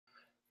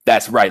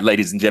That's right,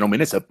 ladies and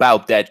gentlemen. It's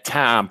about that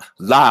time,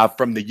 live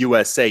from the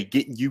USA,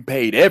 getting you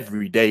paid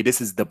every day. This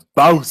is the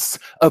boss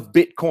of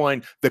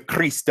Bitcoin, the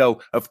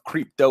Cristo of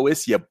crypto.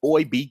 It's your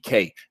boy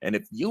BK. And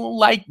if you don't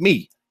like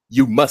me,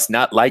 you must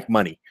not like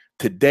money.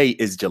 Today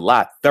is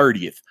July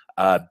 30th.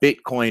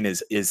 Bitcoin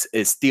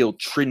is still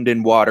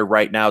trending water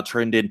right now,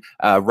 trending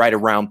right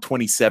around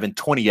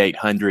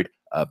 2,800.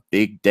 A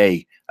big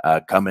day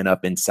coming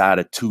up inside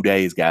of 2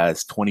 days,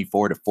 guys.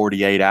 24 to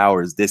 48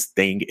 hours. This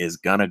thing is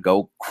gonna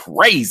go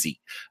crazy.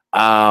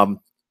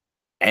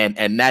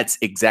 And that's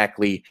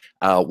exactly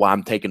why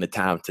I'm taking the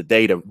time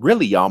today to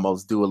really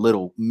almost do a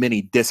little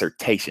mini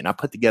dissertation. I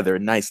put together a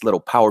nice little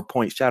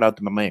PowerPoint. Shout out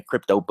to my man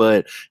Crypto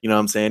Bud. You know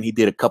what I'm saying? He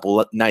did a couple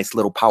of nice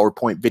little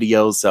PowerPoint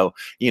videos. So,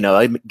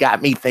 it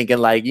got me thinking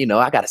like,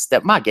 I got to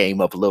step my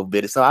game up a little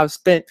bit. So I've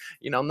spent,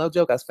 no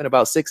joke, I spent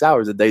about 6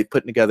 hours a day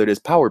putting together this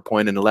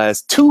PowerPoint in the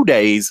last 2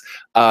 days,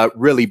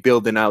 really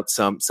building out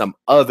some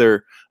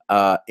other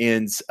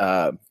ends,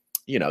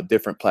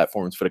 different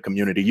platforms for the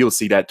community. You'll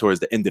see that towards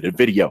the end of the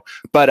video.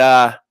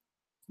 But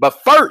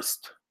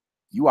first,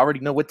 you already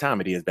know what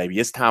time it is, baby.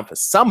 It's time for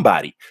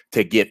somebody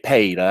to get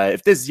paid.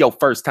 If this is your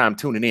first time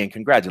tuning in,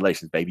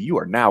 congratulations, baby. You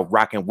are now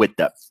rocking with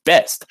the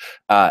best.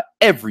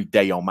 Every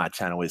day on my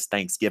channel is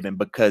Thanksgiving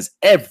because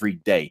every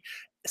day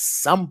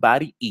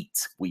somebody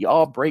eats. We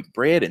all break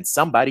bread and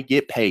somebody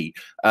get paid.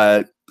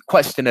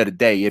 Question of the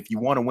day: if you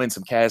want to win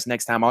some cash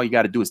next time, all you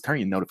got to do is turn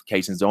your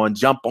notifications on.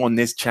 Jump on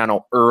this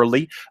channel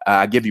early.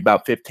 I give you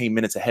about 15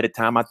 minutes ahead of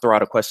time. I throw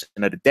out a question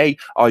of the day.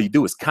 All you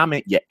do is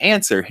comment your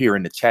answer here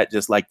in the chat,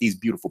 just like these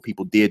beautiful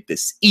people did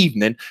this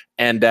evening,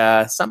 and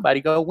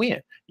somebody go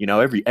win.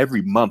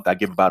 Every month I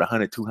give about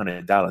 $100,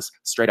 $200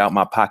 straight out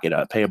my pocket,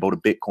 payable to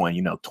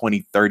Bitcoin.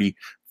 20, 30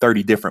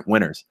 different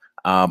winners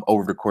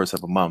over the course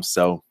of a month.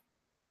 So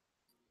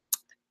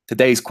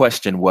today's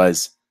question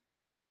was,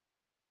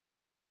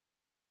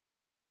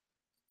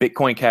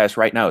 Bitcoin Cash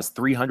right now is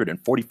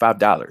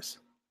 $345.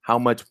 How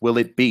much will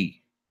it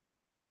be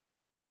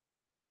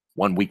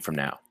 1 week from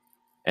now?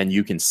 And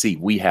you can see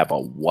we have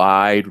a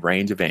wide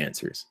range of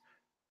answers,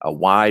 a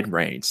wide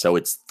range. So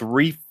it's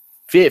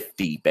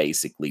 350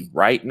 basically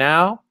right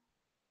now.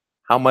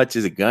 How much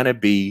is it going to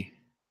be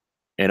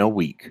in a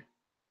week?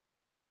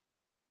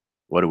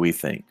 What do we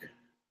think?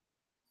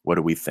 What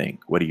do we think?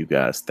 What do you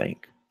guys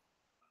think?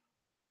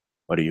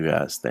 What do you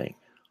guys think?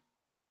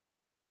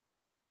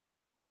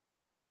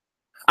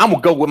 I'm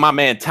going to go with my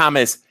man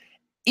Thomas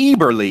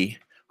Eberly,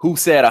 who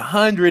said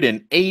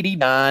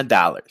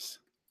 $189.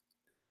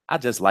 I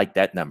just like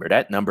that number.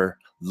 That number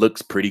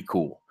looks pretty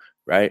cool,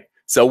 right?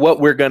 So what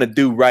we're going to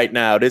do right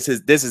now, this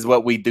is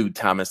what we do,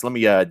 Thomas. Let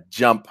me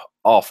jump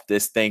off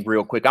this thing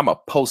real quick. I'm going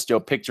to post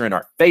your picture in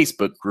our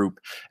Facebook group,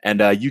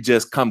 and you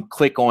just come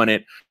click on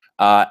it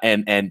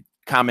and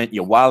comment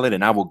your wallet,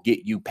 and I will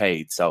get you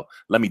paid. So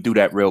let me do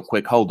that real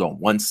quick. Hold on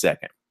 1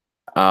 second.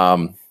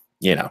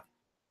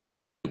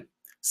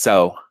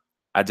 So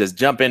I just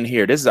jump in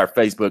here. This is our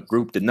Facebook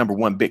group, the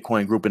 #1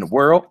 Bitcoin group in the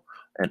world.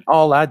 And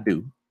all I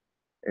do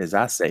is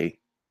I say,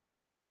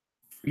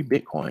 free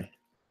Bitcoin,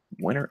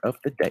 winner of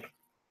the day,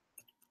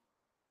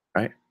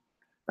 right?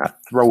 I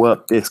throw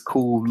up this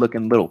cool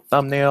looking little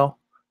thumbnail,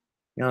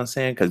 you know what I'm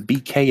saying? Because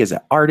BK is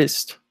an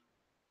artist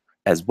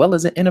as well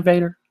as an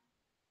innovator.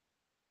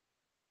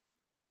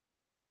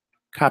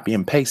 Copy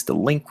and paste the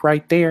link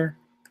right there.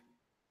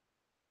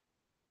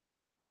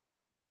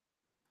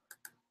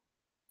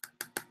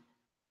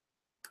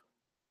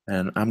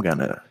 And I'm going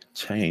to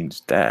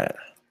change that.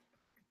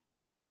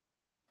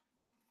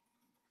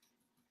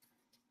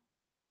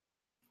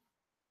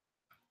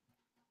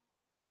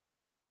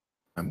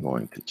 I'm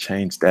going to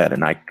change that,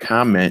 and I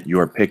comment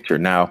your picture.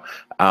 Now,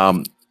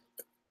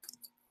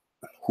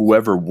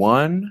 whoever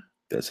won,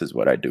 this is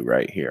what I do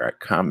right here. I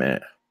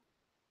comment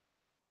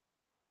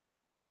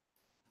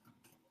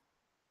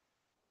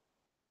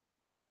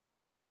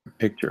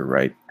picture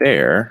right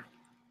there.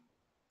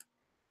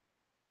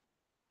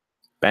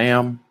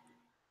 Bam.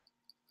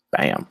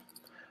 Bam.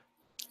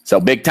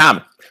 So Big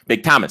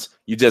Thomas,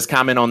 you just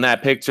comment on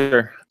that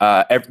picture.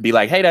 Be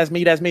like, hey, that's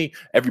me, that's me.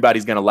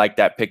 Everybody's going to like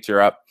that picture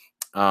up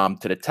to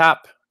the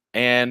top,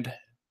 and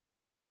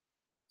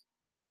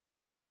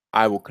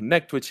I will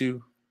connect with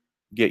you,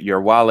 get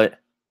your wallet,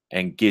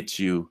 and get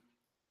you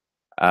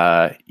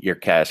your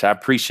cash. I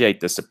appreciate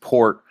the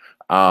support.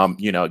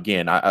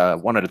 Again,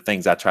 one of the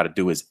things I try to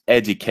do is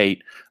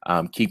educate,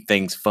 keep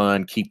things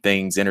fun, keep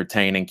things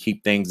entertaining,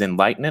 keep things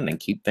enlightening, and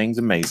keep things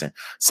amazing.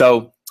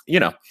 So,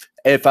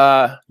 if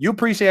you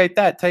appreciate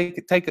that,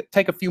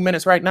 take a few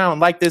minutes right now and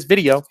like this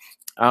video.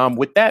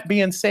 With that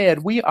being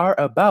said, we are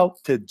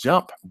about to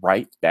jump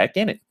right back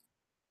in it.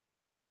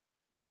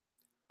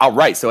 All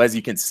right, so as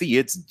you can see,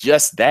 it's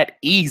just that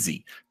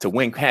easy to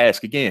win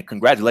cash. Again,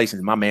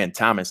 congratulations, my man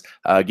Thomas.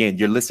 Again,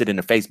 you're listed in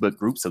the Facebook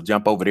group, so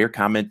jump over there,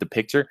 comment the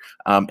picture,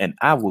 and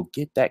I will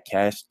get that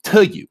cash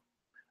to you.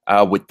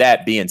 With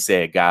that being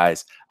said,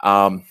 guys,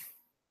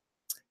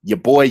 your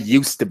boy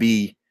used to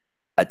be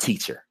a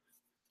teacher,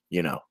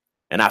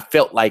 and I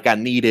felt like I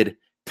needed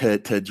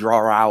to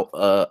draw out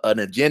an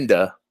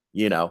agenda,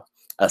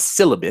 a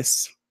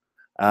syllabus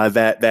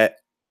that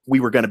we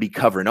were going to be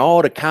covering.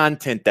 All the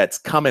content that's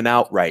coming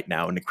out right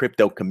now in the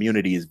crypto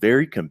community is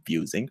very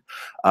confusing.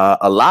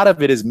 A lot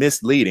of it is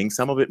misleading,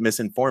 some of it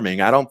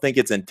misinforming. I don't think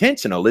it's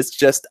intentional. It's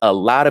just a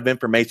lot of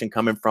information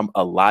coming from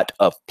a lot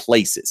of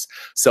places.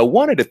 So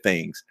one of the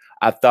things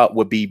I thought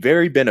would be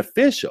very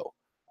beneficial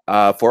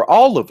for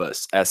all of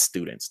us as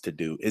students to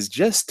do is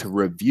just to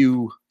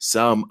review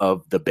some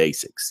of the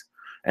basics.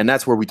 And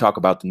that's where we talk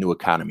about the new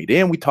economy.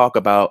 Then we talk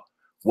about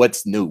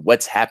what's new,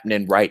 what's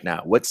happening right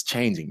now, what's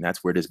changing.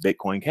 That's where this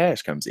Bitcoin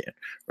Cash comes in,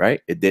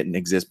 right? It didn't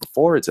exist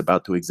before. It's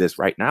about to exist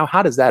right now.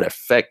 How does that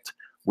affect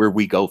where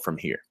we go from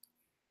here?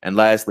 And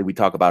lastly, we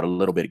talk about a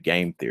little bit of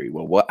game theory.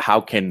 Well,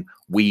 how can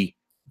we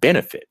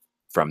benefit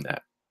from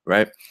that,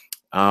 right?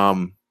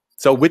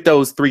 So with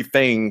those three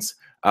things,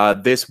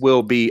 this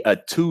will be a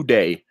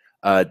 2-day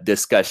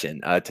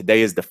discussion.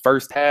 Today is the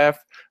first half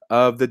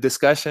of the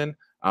discussion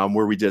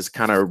where we just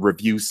kind of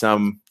review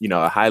some,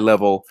 a high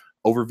level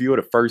overview of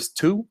the first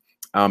two.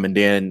 And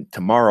then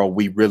tomorrow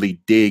we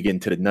really dig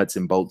into the nuts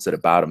and bolts at the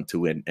bottom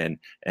two.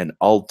 And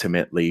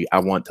ultimately, I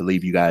want to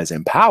leave you guys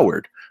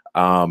empowered,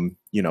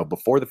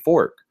 before the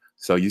fork.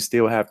 So you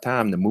still have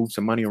time to move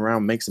some money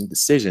around, make some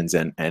decisions,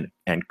 and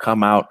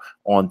come out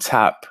on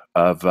top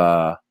of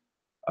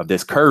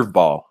this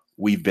curveball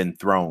we've been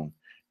thrown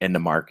in the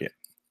market,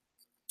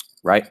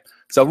 right?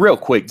 So real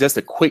quick, just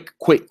a quick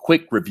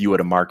review of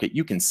the market.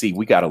 You can see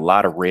we got a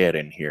lot of red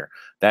in here.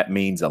 That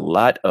means a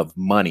lot of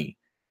money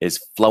is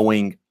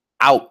flowing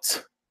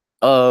out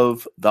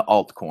of the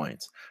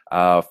altcoins.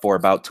 For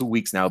about 2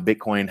 weeks now,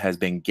 Bitcoin has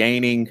been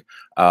gaining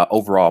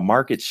overall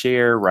market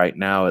share. Right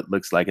now, it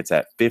looks like it's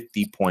at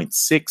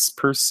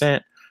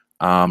 50.6%.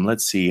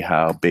 Let's see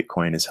how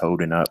Bitcoin is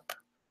holding up.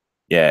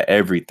 Yeah,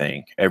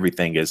 everything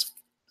is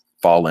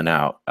falling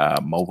out.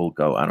 Mobile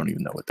Go, I don't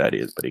even know what that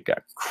is, but it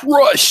got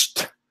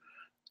crushed.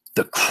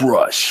 The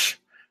crush.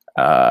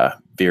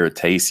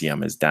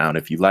 Veritasium is down.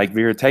 If you like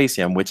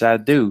Veritasium, which I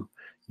do,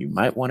 you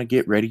might want to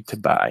get ready to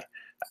buy.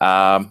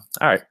 All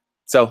right,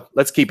 so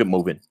let's keep it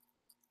moving.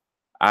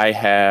 I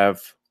have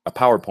a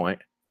PowerPoint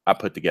I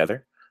put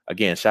together.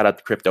 Again, shout out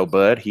to Crypto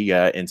Bud. He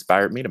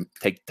inspired me to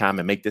take the time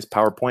and make this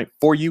PowerPoint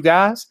for you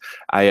guys.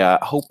 I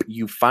hope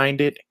you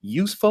find it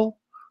useful.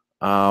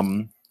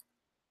 And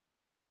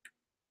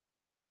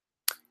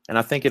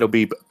I think it'll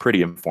be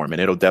pretty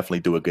informative. It'll definitely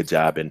do a good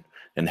job in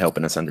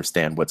helping us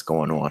understand what's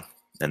going on.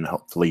 And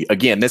hopefully,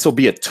 again, this will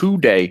be a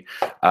 2-day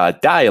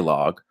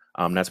dialogue.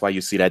 That's why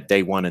you see that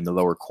day one in the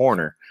lower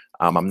corner.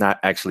 I'm not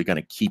actually going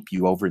to keep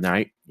you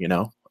overnight. We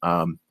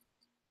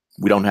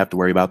don't have to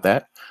worry about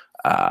that.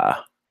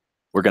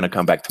 We're going to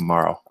come back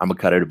tomorrow. I'm going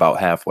to cut it about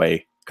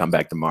halfway, come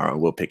back tomorrow,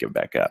 and we'll pick it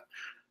back up.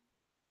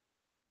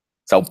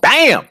 So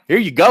bam, here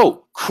you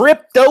go.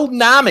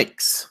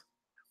 Cryptonomics.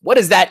 What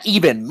does that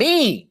even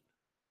mean?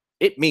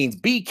 It means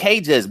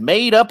BK just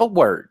made up a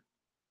word.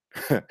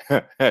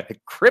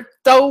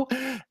 Crypto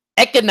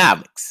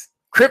economics,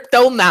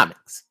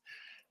 cryptonomics,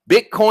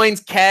 Bitcoin's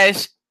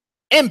cash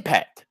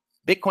impact,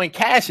 Bitcoin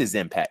Cash's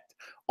impact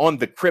on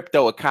the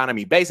crypto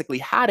economy. Basically,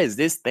 how does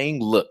this thing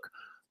look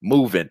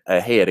moving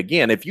ahead?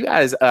 Again, if you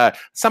guys,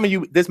 some of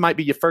you, this might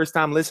be your first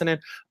time listening.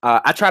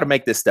 I try to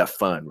make this stuff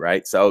fun,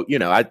 right? So,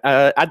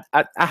 I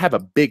have a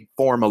big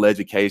formal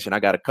education.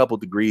 I got a couple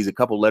degrees, a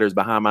couple letters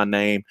behind my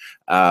name,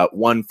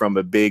 one from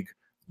a big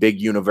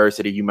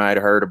university you might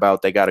have heard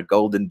about. They got a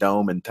golden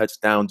dome and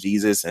touchdown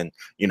Jesus, and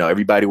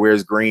everybody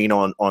wears green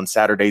on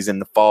Saturdays in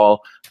the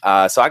fall.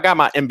 So I got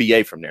my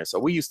MBA from there. So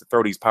we used to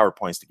throw these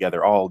PowerPoints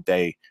together all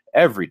day,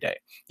 every day.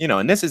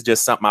 And this is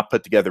just something I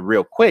put together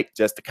real quick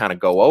just to kind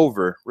of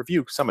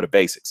review some of the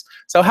basics.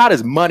 So how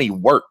does money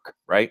work,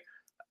 right?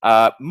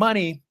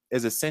 Money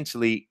is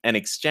essentially an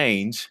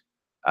exchange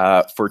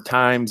for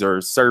times or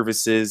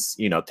services,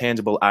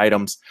 tangible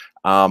items.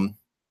 And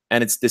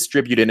it's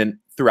distributed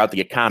throughout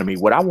the economy.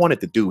 What I wanted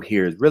to do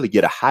here is really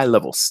get a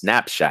high-level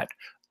snapshot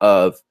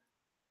of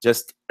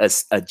just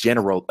a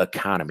general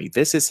economy.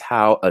 This is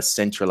how a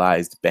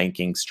centralized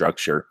banking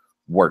structure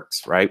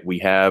works, right? We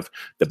have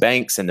the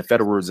banks and the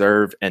Federal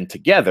Reserve, and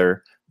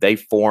together they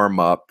form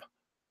up,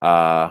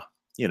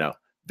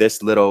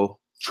 this little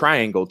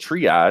triangle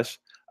triage,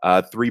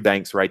 3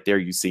 banks right there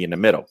you see in the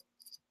middle,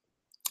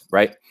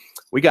 right?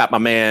 We got my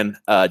man,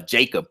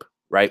 Jacob,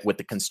 right, with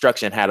the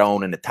construction hat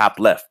on in the top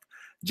left.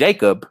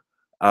 Jacob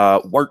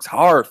works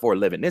hard for a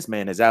living. This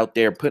man is out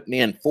there putting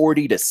in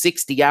 40 to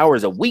 60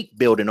 hours a week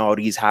building all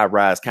these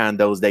high-rise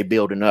condos they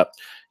building up,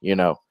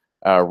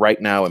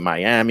 right now in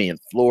Miami and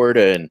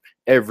Florida and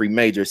every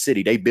major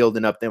city. They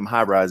building up them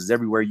high-rises.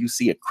 Everywhere you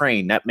see a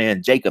crane, that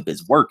man Jacob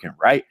is working,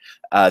 right?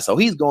 So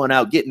he's going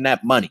out getting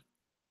that money,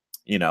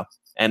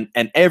 and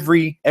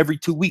every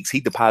 2 weeks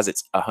he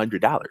deposits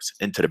 $100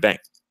 into the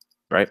bank,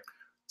 right?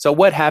 So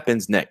what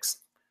happens next?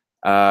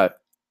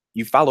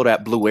 You follow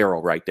that blue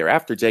arrow right there.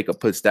 After Jacob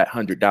puts that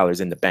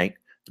 $100 in the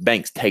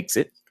bank takes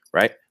it,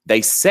 right?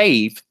 They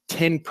save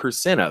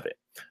 10% of it.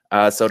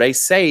 So they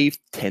save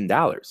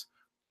 $10.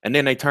 And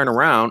then they turn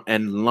around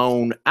and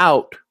loan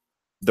out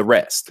the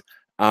rest.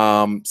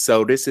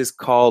 So this is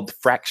called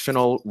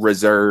fractional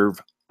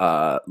reserve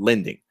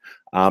lending.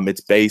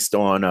 It's based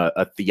on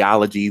a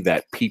theology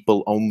that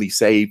people only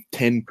save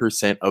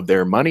 10% of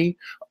their money.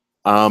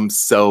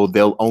 So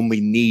they'll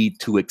only need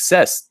to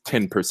access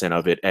 10%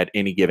 of it at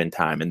any given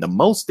time. And the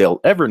most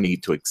they'll ever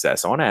need to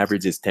access on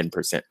average is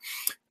 10%.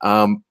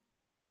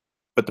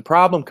 But the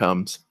problem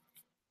comes,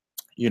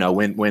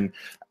 when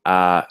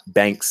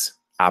banks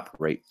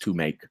operate to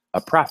make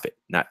a profit,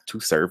 not to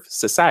serve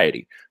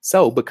society.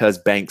 So because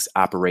banks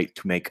operate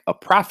to make a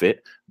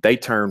profit, they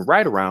turn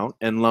right around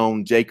and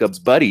loan Jacob's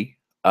buddy,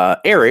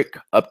 Eric,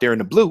 up there in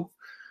the blue.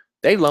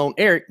 They loan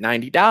Eric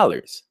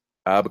 $90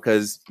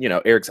 because,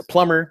 Eric's a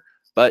plumber,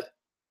 but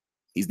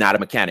he's not a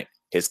mechanic.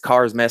 His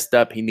car's messed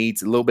up. He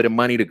needs a little bit of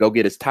money to go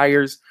get his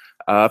tires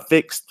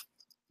fixed,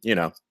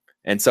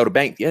 And so the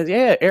bank,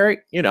 yeah,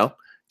 Eric,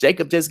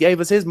 Jacob just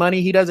gave us his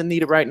money. He doesn't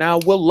need it right now.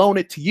 We'll loan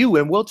it to you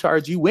and we'll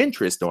charge you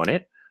interest on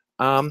it.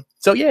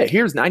 So yeah,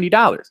 here's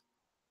 $90.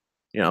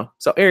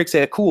 So Eric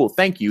said, cool,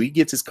 thank you. He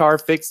gets his car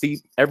fixed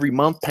every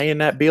month, paying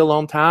that bill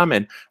on time.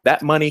 And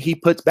that money he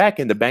puts back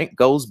in the bank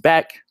goes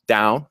back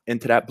down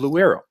into that blue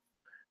arrow.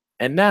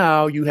 And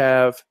now you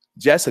have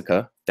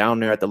Jessica down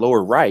there at the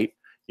lower right,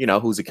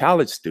 who's a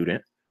college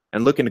student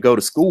and looking to go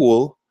to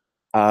school.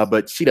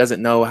 But she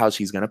doesn't know how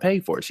she's going to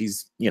pay for it.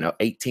 She's,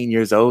 18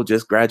 years old,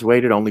 just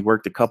graduated, only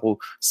worked a couple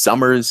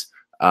summers,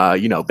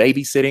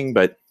 babysitting,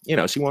 but,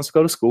 she wants to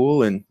go to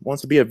school and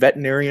wants to be a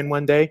veterinarian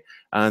one day.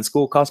 And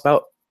school costs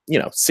about,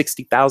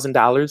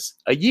 $60,000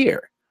 a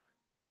year.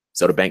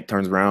 So the bank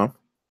turns around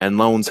and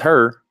loans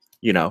her,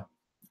 the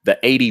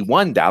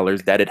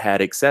 $81 that it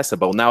had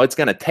accessible. Now it's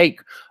going to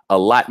take a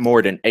lot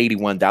more than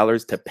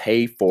 $81 to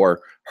pay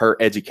for her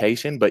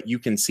education, but you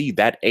can see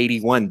that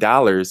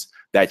 $81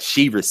 that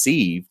she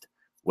received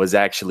was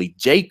actually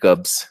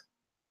Jacob's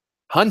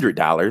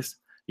 $100,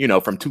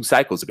 from 2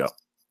 cycles ago.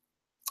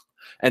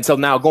 And so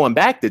now going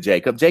back to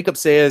Jacob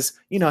says,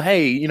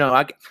 hey,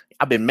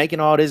 I've been making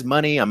all this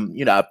money. I'm,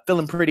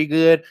 feeling pretty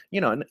good.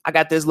 And I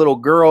got this little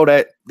girl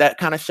that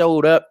kind of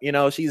showed up.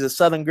 She's a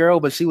Southern girl,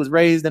 but she was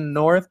raised in the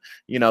North.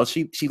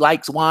 She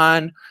likes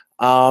wine.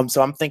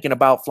 So I'm thinking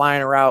about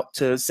flying her out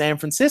to San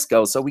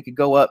Francisco so we could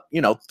go up,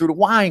 through the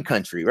wine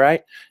country,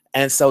 right?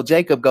 And so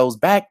Jacob goes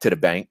back to the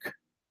bank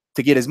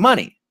to get his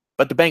money,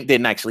 but the bank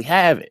didn't actually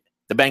have it.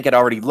 The bank had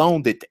already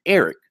loaned it to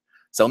Eric.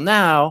 So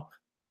now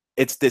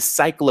it's this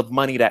cycle of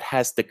money that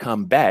has to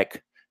come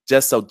back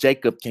just so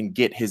Jacob can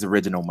get his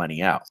original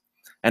money out.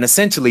 And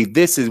essentially,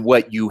 this is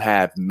what you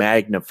have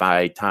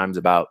magnified times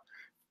about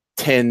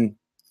 10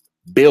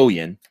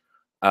 billion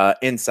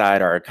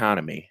inside our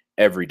economy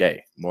every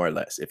day, more or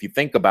less. If you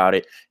think about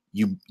it,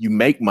 you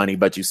make money,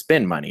 but you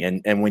spend money.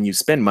 And when you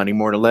spend money,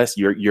 more or less,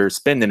 you're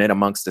spending it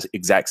amongst the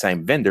exact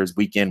same vendors,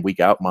 week in, week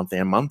out, month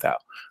in, month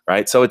out,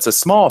 right? So it's a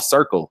small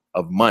circle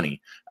of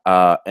money.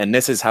 And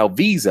this is how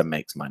Visa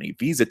makes money.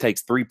 Visa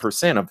takes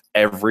 3% of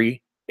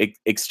every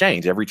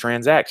exchange, every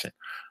transaction.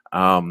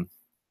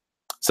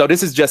 So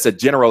this is just a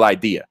general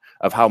idea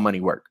of how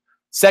money works.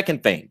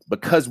 Second thing,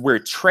 because we're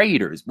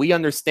traders, we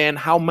understand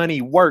how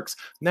money works.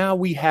 Now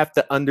we have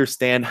to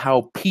understand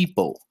how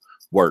people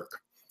work.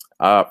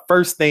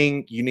 First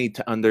thing you need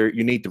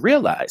to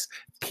realize,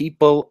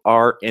 people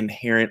are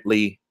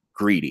inherently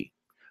greedy.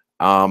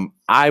 When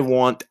I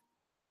was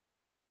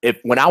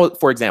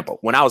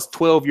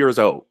 12 years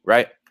old,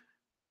 right?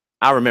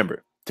 I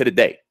remember to the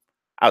day,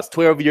 I was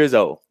 12 years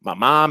old. My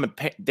mom and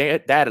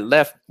dad had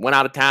left, went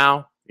out of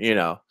town.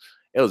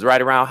 It was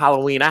right around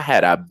Halloween. I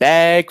had a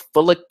bag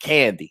full of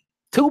candy,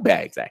 2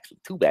 bags, actually,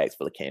 2 bags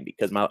full of candy.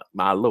 Because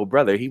my little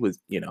brother, he was,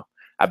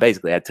 I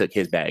took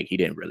his bag. He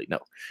didn't really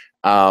know.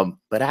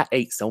 But I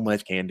ate so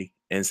much candy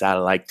inside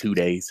of like 2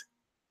 days.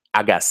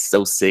 I got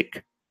so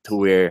sick to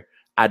where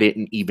I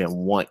didn't even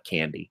want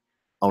candy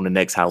on the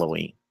next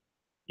Halloween,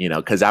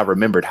 because I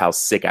remembered how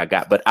sick I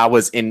got. But I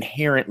was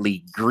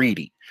inherently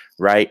greedy,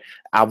 right?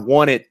 I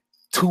wanted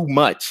too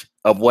much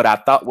of what I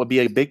thought would be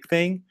a big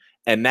thing.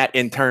 And that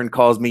in turn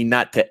caused me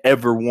not to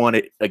ever want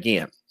it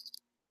again.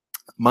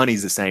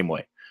 Money's the same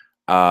way,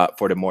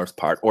 for the most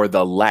part, or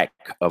the lack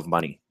of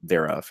money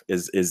thereof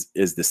is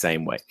the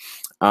same way.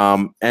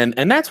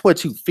 And that's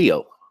what you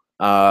feel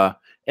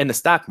in the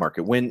stock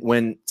market.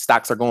 When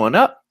stocks are going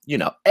up,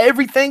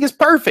 everything is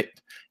perfect.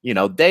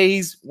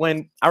 Days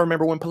when I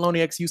remember when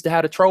Poloniex used to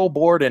have a troll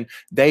board, and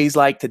days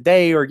like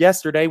today or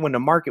yesterday when the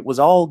market was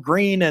all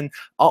green and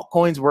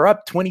altcoins were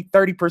up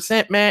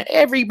 20-30%, man,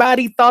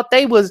 everybody thought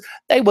they was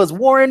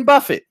Warren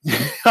Buffett. You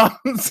know what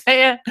I'm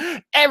saying?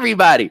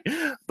 Everybody.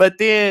 But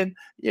then,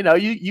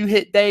 you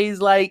hit days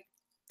like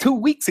 2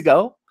 weeks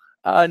ago,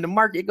 and the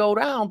market go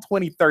down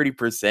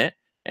 20-30%,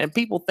 and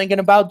people thinking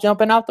about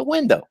jumping out the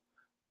window.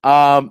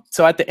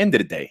 So at the end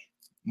of the day,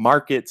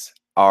 markets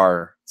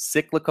are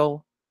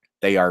cyclical.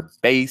 They are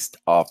based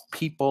off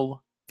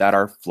people that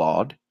are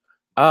flawed.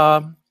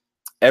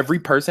 Every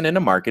person in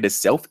the market is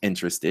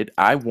self-interested.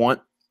 I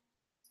want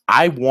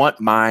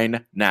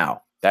mine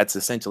now. That's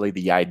essentially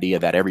the idea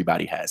that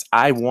everybody has.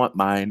 I want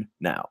mine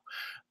now.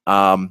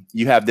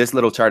 You have this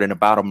little chart in the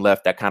bottom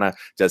left that kind of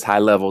just high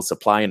level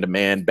supply and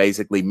demand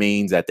basically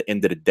means at the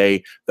end of the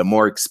day, the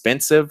more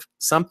expensive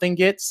something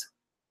gets,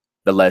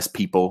 the less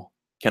people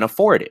can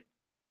afford it.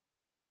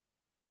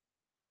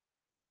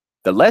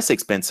 The less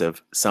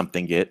expensive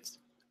something gets,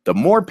 the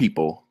more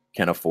people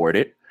can afford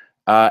it.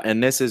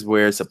 And this is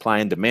where supply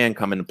and demand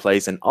come into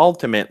place. And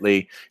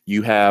ultimately,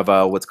 you have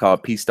what's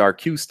called P star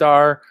Q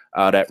star,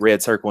 that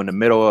red circle in the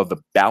middle of the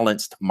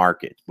balanced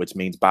market, which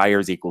means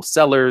buyers equal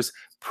sellers,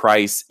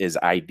 price is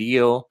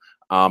ideal,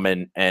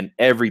 and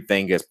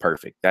everything is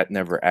perfect. That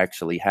never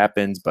actually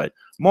happens, but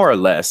more or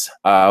less,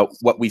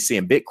 what we see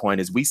in Bitcoin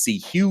is we see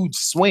huge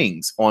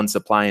swings on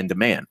supply and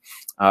demand.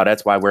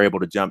 That's why we're able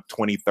to jump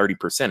 20,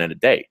 30% in a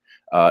day.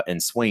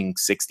 And swing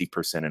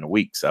 60% in a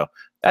week. So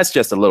that's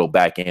just a little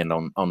back end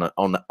on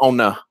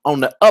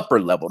the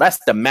upper level. That's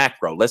the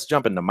macro. Let's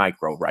jump into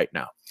micro right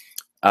now.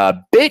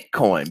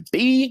 Bitcoin,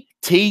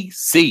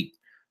 BTC.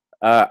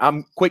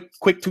 I'm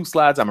quick 2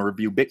 slides. I'm gonna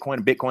review Bitcoin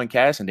and Bitcoin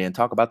Cash and then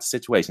talk about the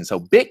situation. So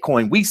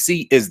Bitcoin we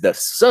see is the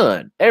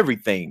sun.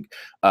 Everything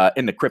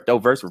in the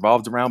cryptoverse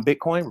revolves around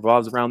Bitcoin,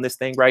 revolves around this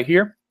thing right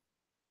here.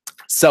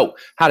 So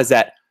how does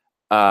that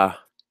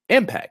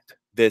impact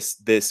this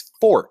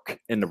fork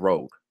in the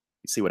road?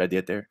 You see what I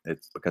did there?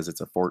 It's because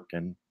it's a fork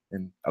and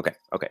okay.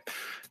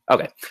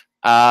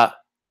 Well,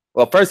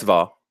 first of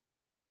all,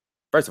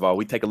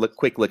 we take a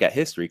quick look at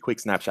history, quick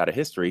snapshot of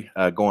history.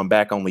 Going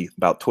back only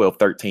about 12,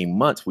 13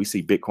 months, we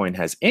see Bitcoin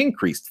has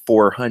increased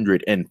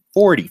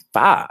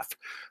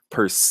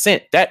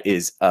 445%. That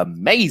is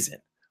amazing.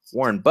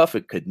 Warren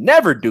Buffett could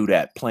never do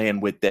that playing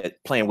with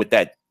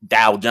that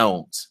Dow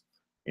Jones,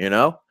 you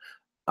know?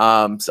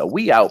 So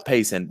we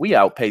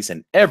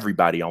outpacing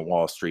everybody on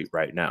Wall Street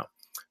right now.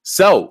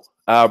 So,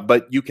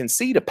 but you can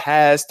see the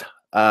past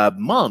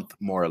month,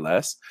 more or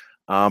less,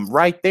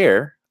 right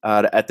there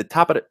at the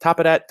top of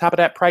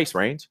that price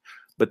range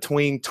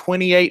between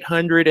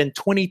 2,800 and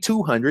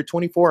 2,200,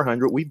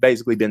 2,400. We've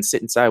basically been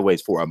sitting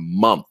sideways for a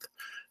month.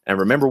 And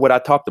remember what I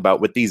talked about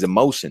with these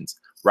emotions.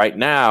 Right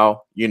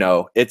now, you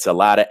know, it's a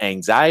lot of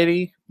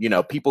anxiety. You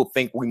know, people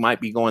think we might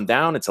be going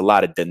down. It's a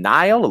lot of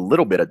denial, a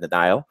little bit of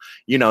denial,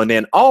 you know, and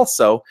then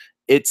also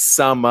it's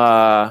some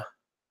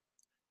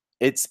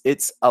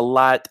it's a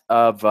lot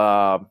of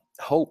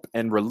hope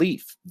and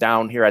relief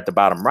down here at the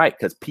bottom right,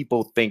 because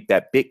people think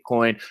that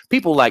Bitcoin,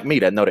 people like me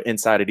that know the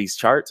inside of these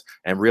charts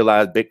and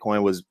realize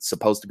Bitcoin was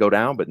supposed to go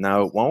down, but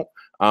now it won't.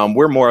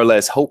 We're more or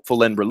less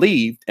hopeful and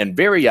relieved and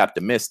very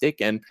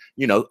optimistic. And,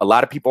 you know, a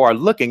lot of people are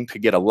looking to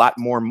get a lot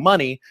more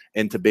money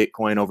into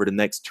Bitcoin over the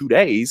next 2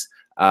 days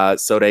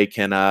so they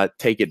can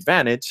take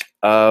advantage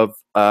of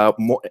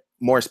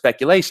more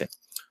speculation.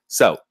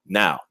 So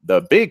now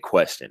the big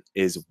question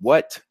is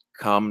what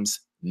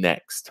comes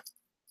next?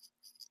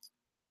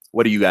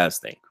 What do you guys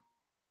think?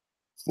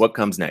 What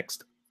comes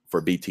next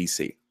for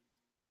BTC?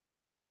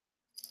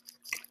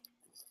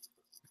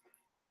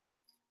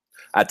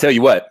 I tell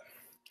you what,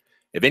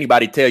 if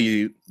anybody tell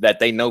you that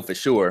they know for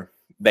sure,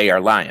 they are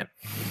lying.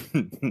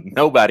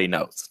 Nobody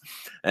knows.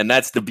 And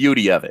that's the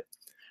beauty of it.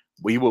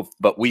 We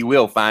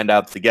will find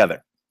out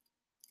together.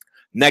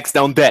 Next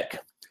on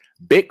deck,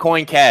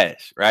 Bitcoin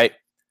Cash, right?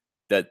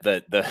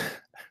 The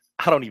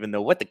I don't even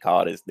know what to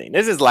call this thing.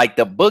 This is like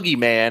the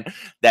boogeyman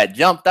that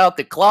jumped out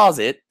the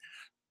closet,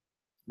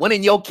 went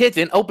in your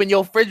kitchen, opened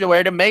your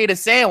refrigerator, made a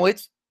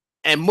sandwich,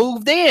 and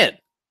moved in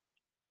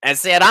and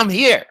said, I'm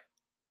here.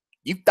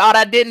 You thought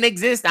I didn't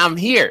exist? I'm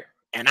here,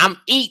 and I'm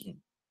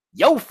eating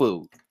your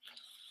food.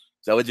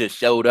 So it just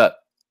showed up,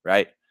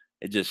 right?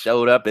 It just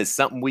showed up as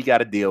something we got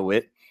to deal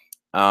with.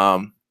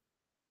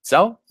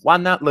 So why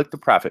not look to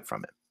profit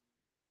from it?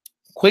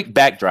 Quick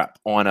backdrop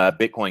on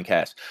Bitcoin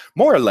Cash.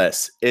 More or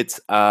less, it's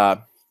a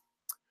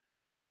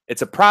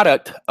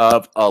product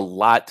of a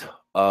lot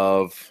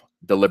of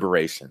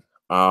deliberation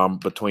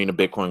between the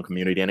Bitcoin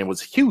community, and it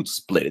was a huge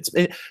split.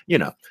 You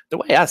know, the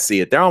way I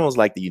see it, they're almost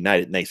like the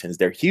United Nations.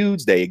 They're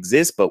huge, they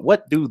exist, but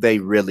what do they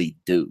really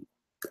do?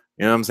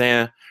 You know what I'm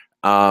saying?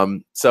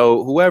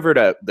 So whoever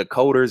the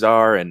coders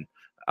are and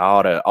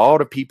all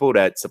the people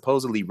that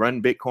supposedly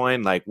run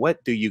Bitcoin, like,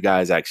 what do you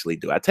guys actually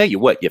do? I tell you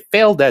what, you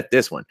failed at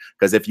this one,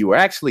 because if you were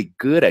actually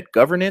good at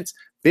governance,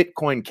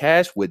 Bitcoin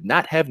Cash would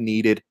not have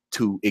needed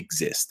to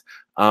exist.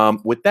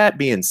 With that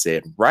being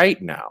said,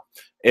 right now,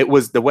 it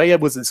was the way it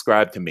was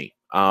described to me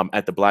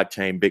at the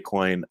blockchain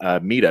Bitcoin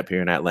meetup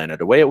here in Atlanta.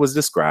 The way it was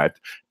described,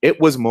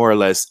 it was more or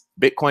less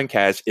Bitcoin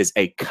Cash is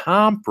a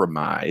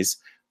compromise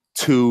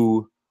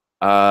to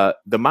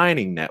the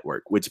mining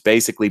network, which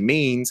basically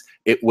means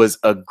it was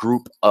a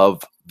group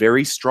of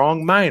very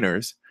strong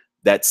miners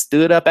that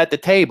stood up at the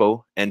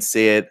table and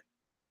said,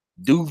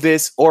 do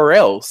this or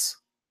else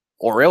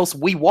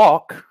we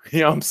walk.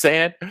 You know what I'm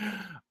saying?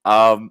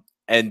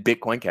 And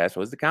Bitcoin Cash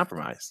was the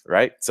compromise,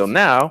 right? So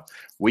now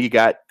we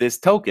got this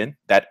token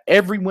that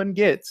everyone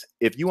gets.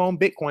 If you own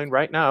Bitcoin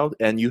right now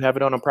and you have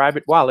it on a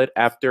private wallet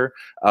after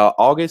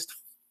August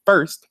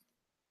 1st,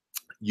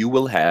 you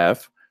will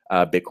have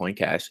Bitcoin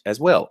Cash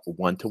as well,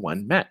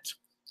 1-to-1 match.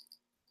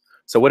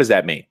 So what does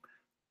that mean?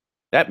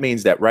 That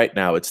means that right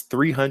now it's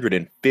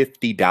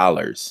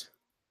 $350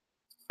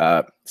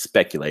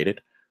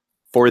 speculated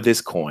for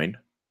this coin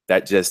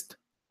that just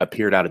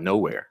appeared out of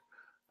nowhere.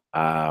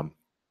 Well,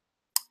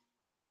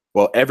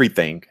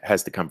 everything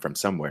has to come from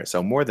somewhere.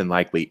 So more than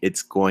likely,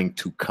 it's going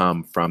to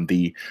come from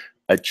the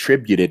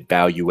attributed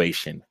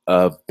valuation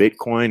of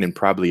Bitcoin and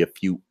probably a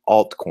few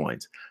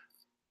altcoins.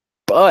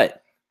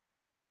 But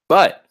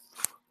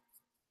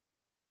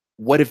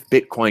what if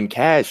Bitcoin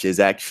Cash is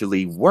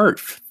actually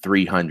worth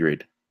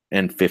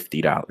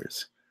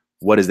 $350?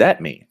 What does that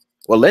mean?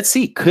 Well, let's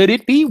see. Could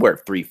it be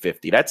worth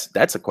 350?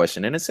 That's a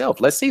question in itself.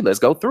 Let's see. Let's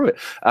go through it.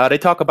 They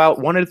talk about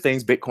one of the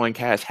things Bitcoin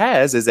Cash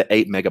has is an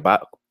 8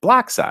 megabyte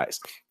block size.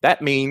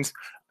 That means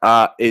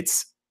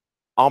it's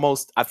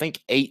almost, I think,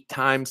 8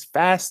 times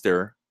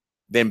faster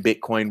than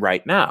Bitcoin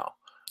right now.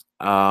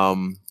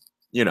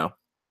 You know,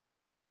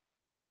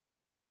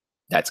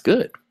 that's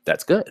good.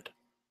 That's good.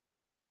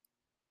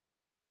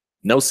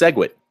 No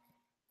SegWit.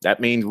 That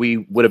means we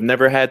would have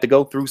never had to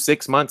go through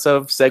 6 months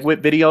of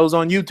SegWit videos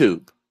on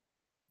YouTube.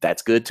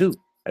 That's good too,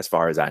 as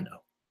far as I know.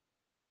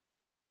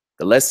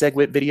 The less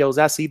SegWit videos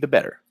I see, the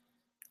better.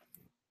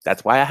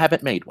 That's why I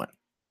haven't made one.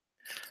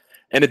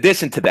 In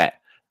addition to that,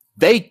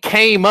 they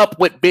came up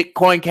with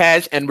Bitcoin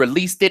Cash and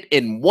released it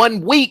in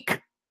 1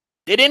 week.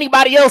 Did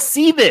anybody else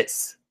see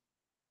this?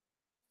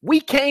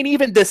 We can't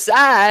even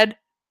decide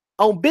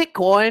on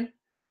Bitcoin,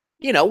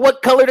 you know,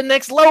 what color the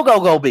next logo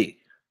gonna be.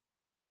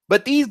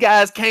 But these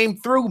guys came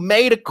through,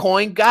 made a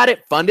coin, got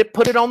it funded,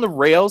 put it on the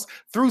rails,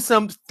 threw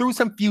some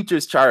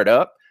futures chart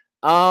up,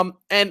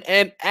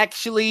 and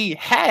actually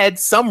had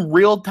some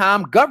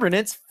real-time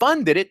governance,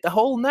 funded it the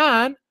whole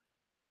 9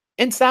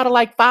 inside of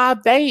like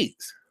 5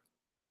 days.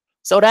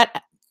 So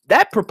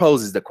that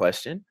proposes the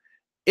question: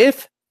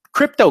 if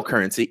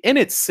cryptocurrency in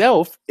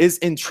itself is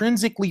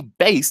intrinsically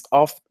based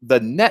off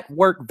the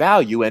network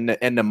value and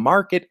the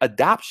market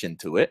adoption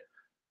to it,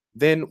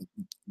 then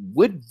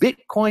would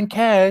Bitcoin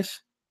Cash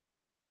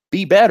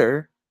be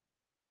better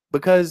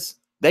because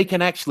they can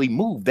actually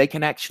move, they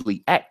can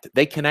actually act,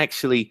 they can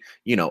actually,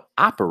 you know,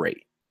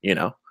 operate, you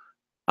know?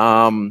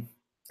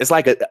 It's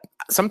like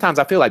sometimes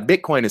I feel like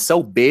Bitcoin is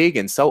so big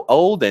and so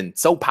old and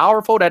so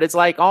powerful that it's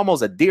like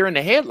almost a deer in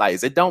the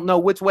headlights. It don't know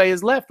which way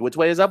is left, which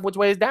way is up, which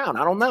way is down.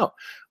 I don't know.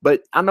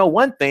 But I know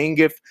one thing: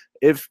 if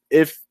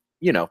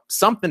you know,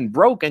 something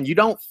broke and you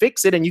don't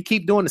fix it and you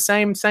keep doing the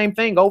same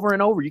thing over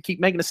and over, you keep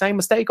making the same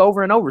mistake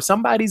over and over,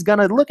 somebody's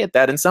gonna look at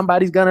that and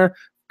somebody's gonna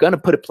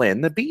put a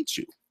plan to beat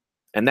you.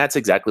 And that's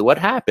exactly what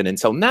happened. And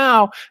so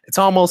now it's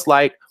almost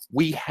like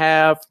we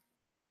have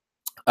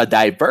a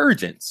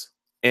divergence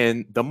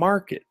in the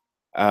market.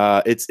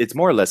 It's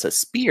more or less a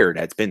spear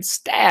that's been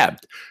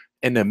stabbed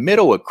in the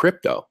middle of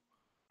crypto.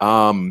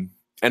 And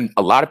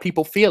a lot of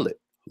people feel it.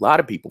 A lot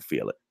of people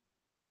feel it.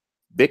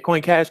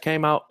 Bitcoin Cash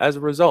came out as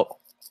a result,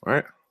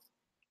 right?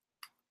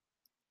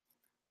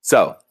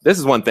 So this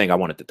is one thing I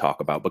wanted to talk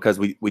about, because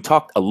we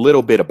talked a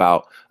little bit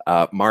about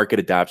market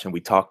adoption.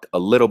 We talked a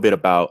little bit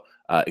about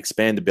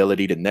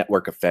expandability, the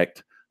network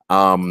effect,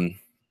 and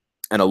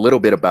a little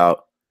bit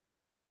about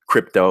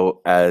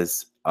crypto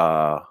as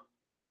a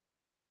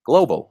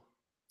global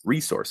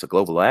resource, a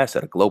global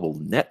asset, a global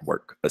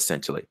network,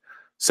 essentially.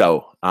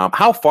 So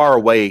how far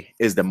away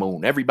is the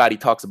moon? Everybody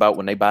talks about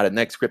when they buy the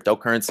next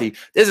cryptocurrency,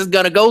 this is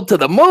going to go to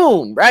the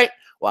moon, right?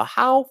 Well,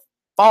 how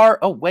far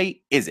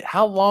away is it?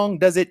 How long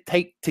does it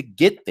take to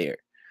get there?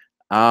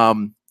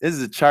 This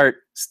is a chart,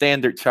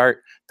 standard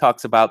chart,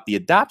 talks about the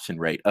adoption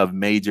rate of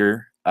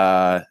major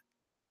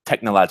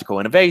technological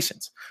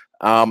innovations.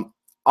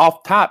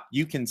 Off top,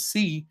 you can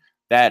see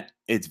that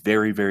it's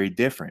very, very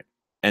different.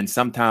 And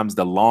sometimes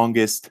the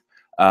longest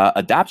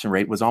adoption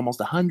rate was almost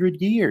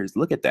 100 years.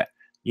 Look at that.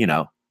 You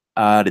know,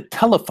 the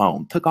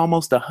telephone took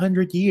almost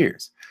 100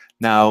 years.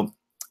 Now,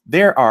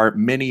 there are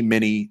many,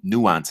 many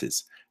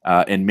nuances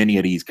in many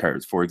of these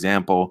curves. For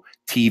example,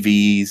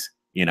 TVs,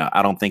 you know,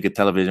 I don't think a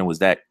television was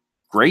that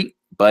great,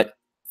 but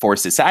for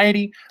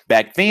society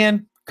back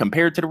then,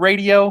 compared to the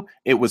radio,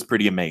 it was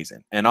pretty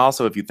amazing. And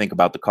also, if you think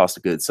about the cost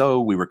of goods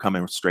sold, we were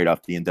coming straight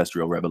off the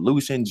Industrial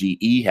Revolution.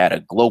 GE had a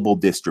global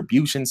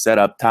distribution set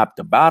up top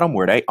to bottom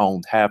where they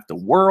owned half the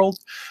world.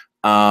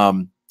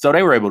 So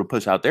they were able to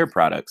push out their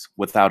products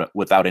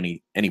without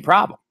any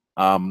problem.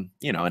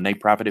 You know, and they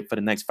profited for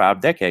the next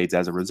 5 decades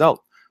as a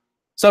result.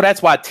 So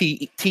that's why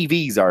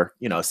TVs are,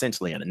 you know,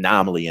 essentially an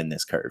anomaly in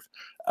this curve.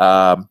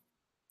 But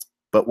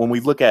when we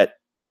look at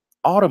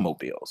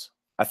automobiles,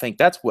 I think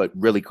that's what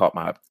really caught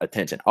my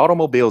attention.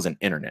 Automobiles and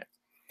internet,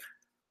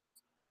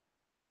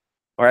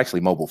 or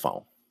actually mobile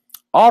phone.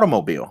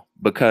 Automobile,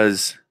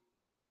 because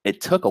it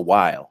took a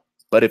while.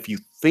 But if you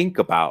think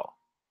about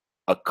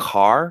a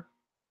car,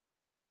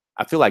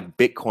 I feel like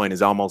Bitcoin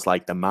is almost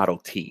like the Model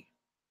T,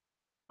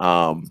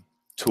 to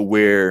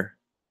where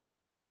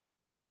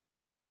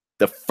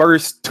the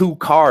first 2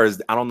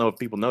 cars, I don't know if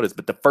people noticed,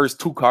 but the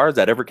first 2 cars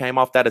that ever came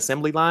off that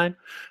assembly line,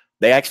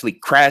 they actually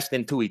crashed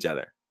into each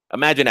other.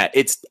 Imagine that.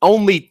 It's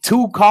only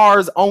 2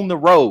 cars on the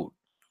road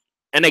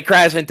and they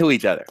crash into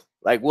each other.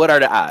 Like, what are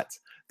the odds?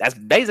 That's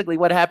basically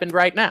what happened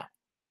right now,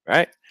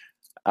 right?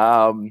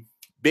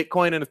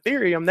 Bitcoin and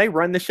Ethereum, they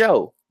run the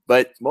show,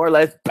 but more or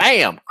less,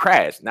 bam,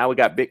 crash. Now we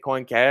got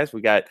Bitcoin Cash,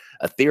 we got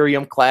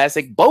Ethereum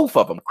Classic, both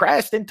of them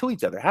crashed into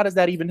each other. How does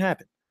that even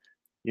happen?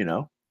 You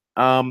know,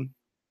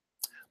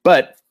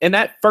 but in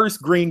that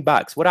first green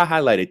box, what I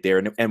highlighted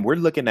there, and we're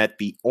looking at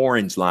the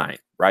orange line,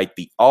 right?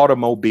 The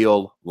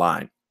automobile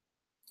line.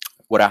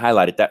 What I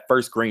highlighted, that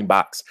first green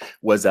box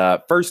was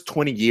first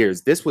 20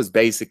 years. This was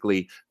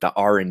basically the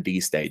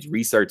R&D stage,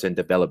 research and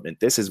development.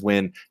 This is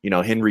when,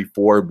 Henry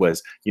Ford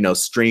was,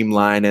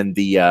 streamlining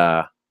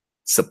the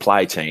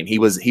supply chain. He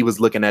was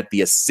looking at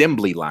the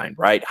assembly line,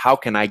 right? How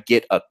can I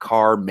get a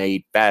car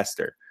made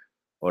faster?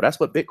 Well,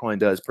 that's what Bitcoin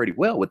does pretty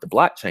well with the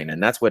blockchain.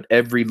 And that's what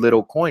every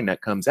little coin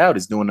that comes out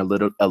is doing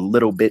a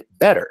little bit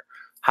better.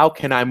 How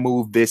can I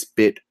move this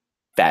bit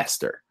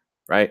faster?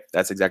 Right?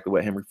 That's exactly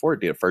what Henry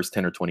Ford did the first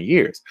 10 or 20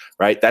 years,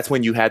 right? That's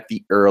when you had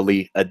the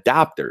early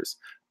adopters.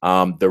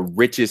 The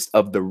richest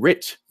of the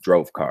rich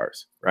drove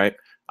cars, right?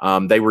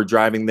 They were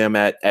driving them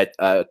at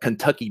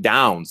Kentucky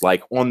Downs,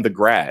 like on the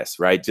grass,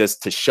 right?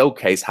 Just to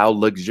showcase how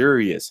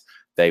luxurious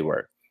they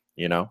were.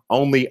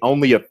 Only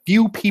a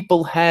few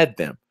people had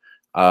them.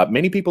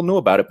 Many people knew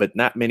about it, but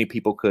not many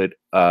people could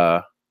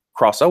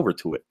cross over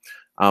to it.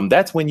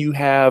 That's when you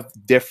have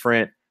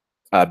different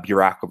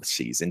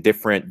bureaucracies and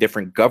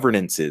different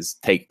governances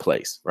take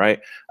place,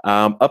 right?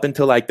 Up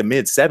until like the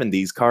mid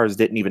 70s, cars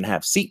didn't even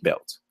have seat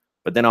belts.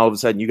 But then all of a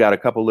sudden you got a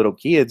couple little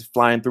kids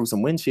flying through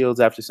some windshields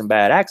after some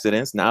bad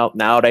accidents.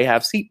 Now they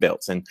have seat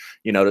belts, and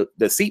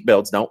the seat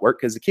belts don't work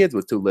because the kids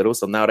was too little.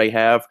 So now they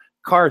have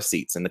car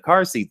seats, and the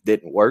car seats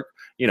didn't work,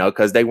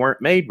 because they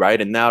weren't made right.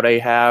 And now they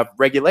have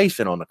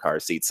regulation on the car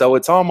seat. So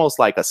it's almost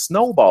like a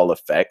snowball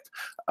effect.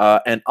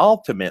 And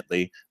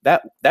ultimately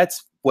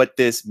that's what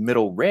this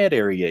middle red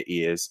area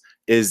is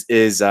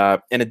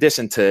in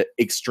addition to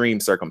extreme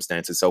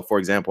circumstances. So for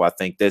example, I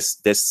think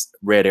this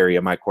red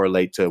area might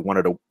correlate to one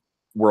of the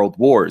world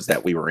wars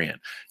that we were in.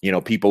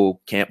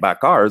 People can't buy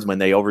cars when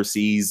they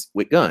overseas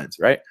with guns,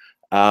 right?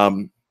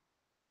 But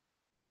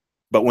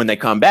when they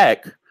come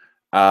back,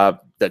 the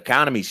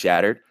economy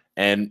shattered,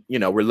 and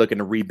we're looking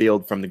to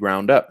rebuild from the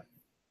ground up.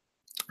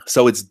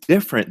 So it's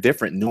different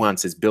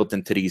nuances built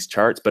into these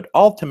charts, but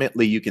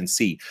ultimately you can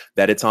see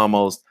that it's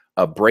almost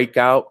a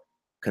breakout,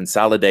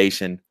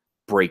 consolidation,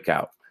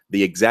 breakout.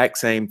 The exact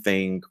same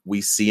thing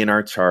we see in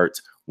our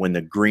charts when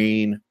the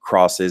green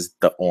crosses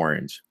the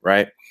orange,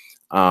 right?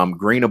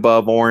 Green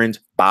above orange,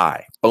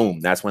 buy, boom,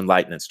 that's when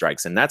lightning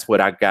strikes. And that's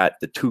what I got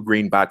the two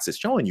green boxes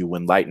showing you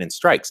when lightning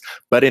strikes.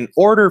 But in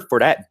order for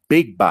that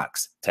big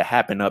box to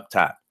happen up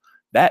top,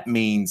 that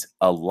means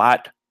a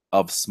lot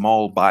of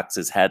small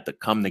boxes had to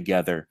come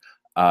together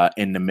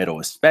in the middle,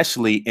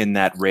 especially in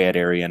that red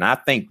area. And I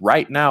think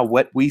right now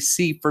what we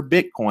see for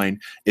Bitcoin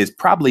is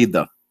probably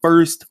the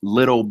first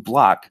little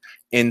block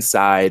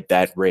inside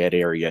that red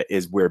area,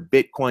 is where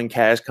Bitcoin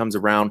Cash comes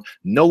around.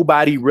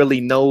 Nobody really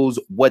knows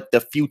what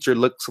the future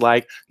looks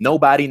like.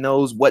 Nobody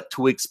knows what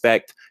to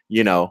expect.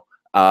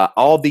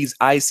 All these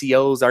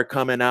ICOs are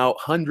coming out,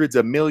 hundreds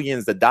of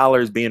millions of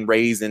dollars being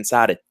raised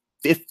inside of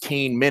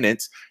 15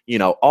 minutes.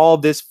 All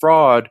this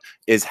fraud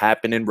is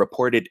happening,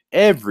 reported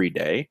every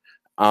day.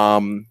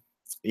 The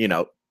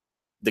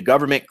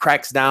government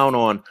cracks down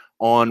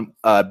on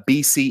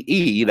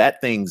BCE.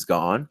 That thing's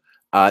gone.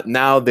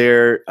 Now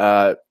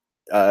they're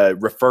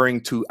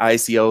referring to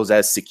ICOs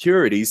as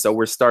securities. So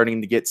we're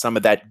starting to get some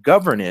of that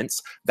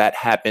governance that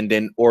happened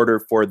in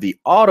order for the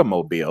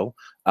automobile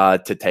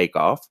to take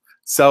off.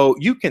 So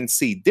you can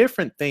see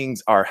different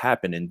things are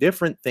happening.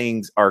 Different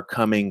things are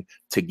coming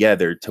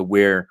together to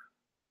where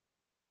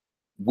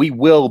we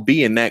will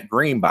be in that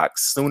green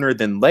box sooner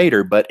than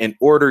later. But in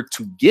order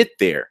to get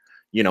there,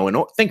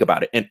 think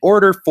about it. In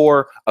order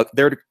for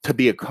there to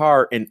be a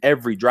car in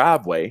every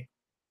driveway,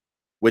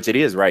 which it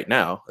is right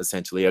now,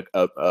 essentially,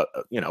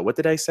 what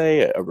did I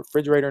say? A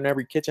refrigerator in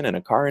every kitchen and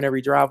a car in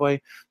every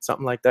driveway,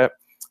 something like that.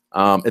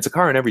 It's a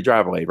car in every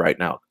driveway right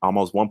now,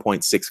 almost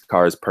 1.6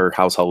 cars per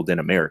household in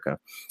America.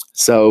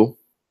 So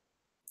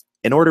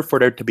in order for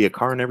there to be a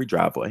car in every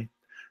driveway,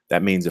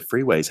 that means the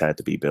freeways had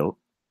to be built.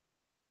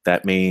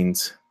 That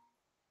means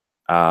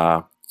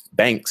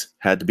banks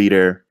had to be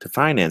there to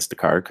finance the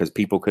car because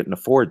people couldn't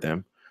afford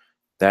them.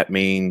 That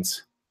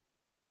means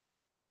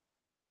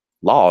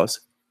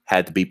laws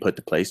had to be put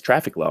to place,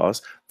 traffic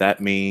laws.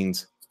 That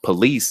means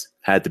police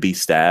had to be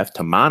staffed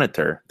to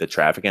monitor the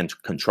traffic and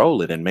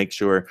control it and make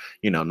sure,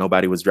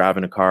 nobody was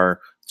driving a car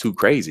too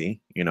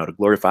crazy, to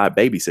glorify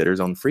babysitters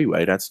on the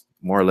freeway. That's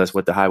more or less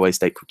what the Highway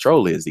State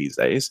Patrol is these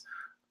days.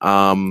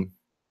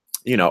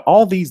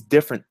 All these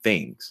different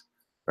things,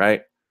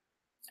 right?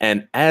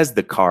 And as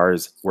the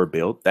cars were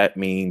built, that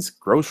means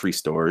grocery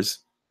stores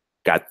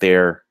got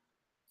their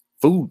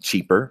food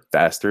cheaper,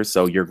 faster.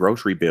 So your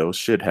grocery bill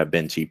should have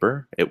been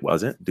cheaper. It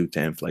wasn't due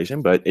to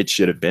inflation, but it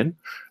should have been.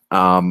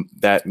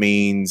 That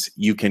means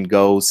you can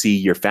go see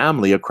your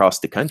family across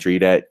the country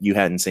that you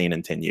hadn't seen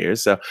in 10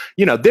 years. So,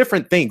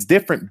 different things,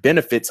 different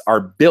benefits are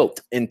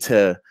built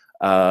into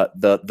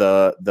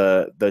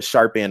the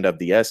sharp end of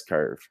the S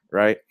curve,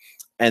 right?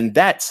 And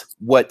that's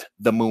what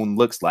the moon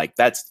looks like.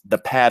 That's the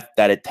path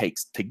that it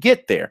takes to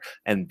get there.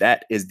 And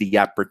that is the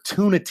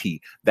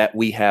opportunity that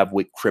we have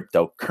with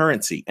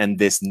cryptocurrency and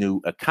this new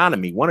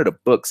economy. One of the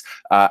books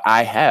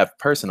I have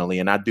personally,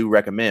 and I do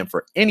recommend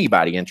for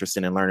anybody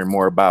interested in learning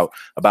more about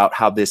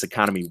how this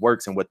economy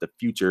works and what the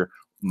future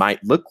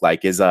might look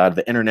like, is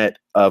The Internet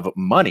of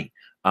Money,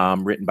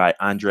 written by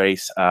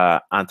Andres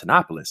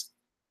Antonopoulos.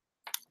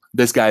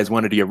 This guy is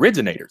one of the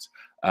originators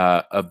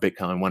of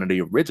Bitcoin, one of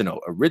the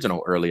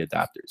original early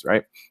adopters,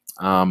 right?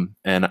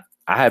 And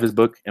I have his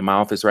book in my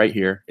office right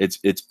here.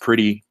 It's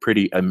pretty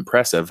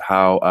impressive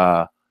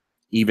how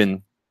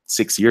even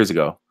 6 years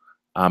ago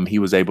he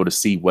was able to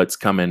see what's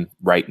coming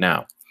right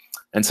now.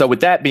 And so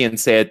with that being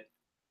said,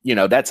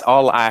 that's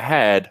all I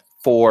had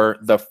for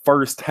the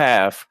first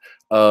half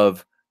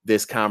of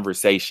this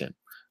conversation.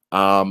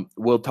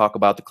 We'll talk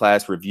about the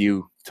class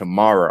review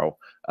tomorrow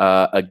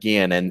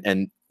again,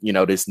 and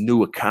this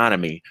new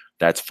economy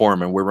that's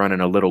forming. We're running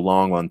a little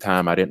long on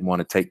time. I didn't want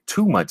to take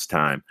too much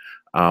time.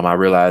 I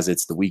realize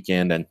it's the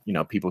weekend and,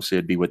 people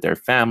should be with their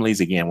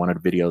families. Again, one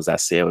of the videos I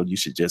said, you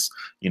should just,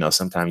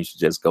 sometimes you should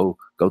just go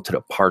to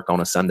the park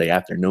on a Sunday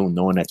afternoon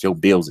knowing that your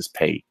bills is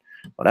paid.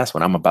 Well, that's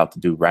what I'm about to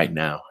do right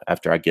now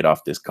after I get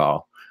off this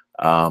call.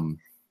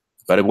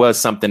 But it was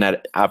something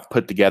that I've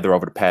put together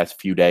over the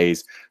past few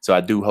days. So I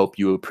do hope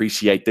you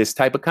appreciate this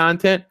type of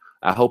content.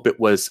 I hope it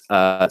was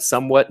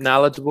somewhat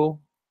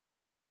knowledgeable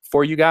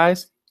for you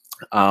guys.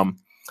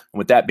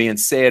 With that being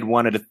said,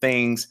 one of the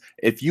things,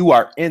 if you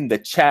are in the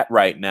chat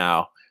right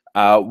now,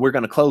 we're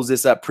going to close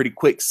this up pretty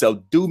quick.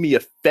 So do me a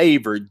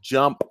favor,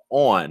 jump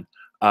on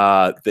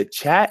the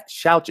chat,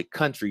 shout your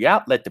country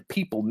out, let the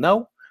people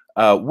know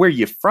where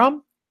you're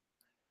from.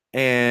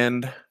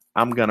 And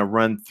I'm going to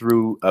run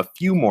through a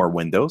few more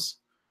windows,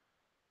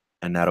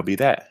 and that'll be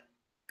that.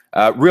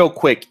 Real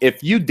quick,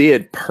 if you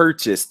did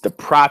purchase the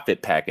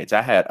profit package,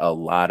 I had a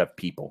lot of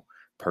people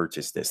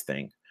purchase this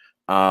thing.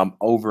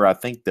 Over, I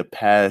think, the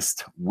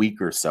past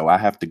week or so. I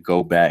have to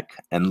go back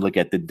and look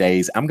at the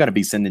days. I'm going to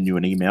be sending you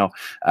an email.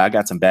 I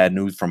got some bad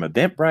news from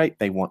Eventbrite.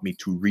 They want me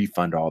to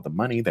refund all the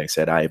money. They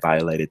said I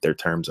violated their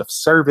terms of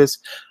service.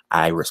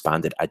 I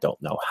responded, I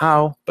don't know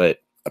how, but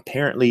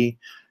apparently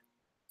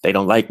they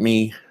don't like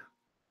me.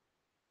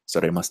 So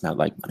they must not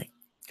like money,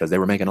 because they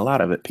were making a lot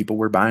of it. People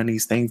were buying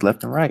these things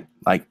left and right,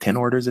 like 10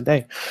 orders a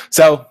day.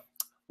 So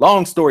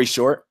long story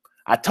short,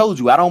 I told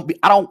you I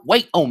don't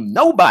wait on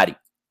nobody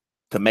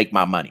to make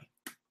my money.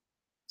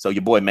 So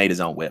your boy made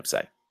his own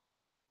website.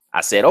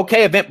 I said,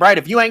 okay, Eventbrite,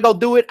 if you ain't gonna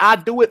do it, I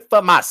do it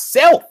for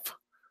myself.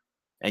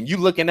 And you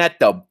looking at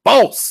the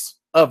boss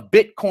of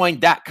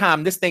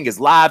Bitcoin.com. This thing is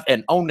live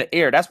and on the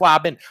air. That's why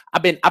I've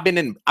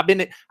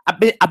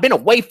been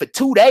away for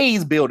 2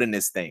 days building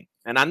this thing.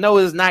 And I know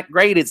it's not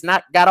great. It's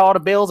not got all the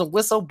bells and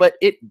whistles, but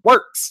it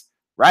works,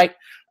 right?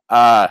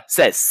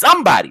 Says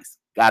somebody's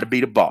got to be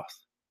the boss.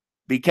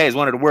 BK is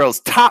one of the world's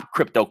top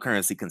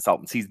cryptocurrency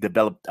consultants. He's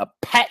developed a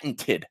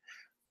patented,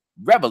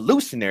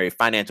 revolutionary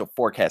financial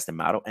forecasting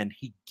model, and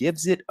he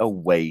gives it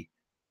away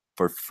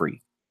for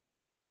free.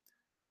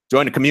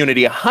 Join the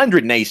community.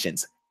 100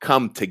 nations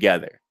come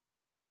together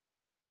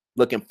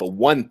looking for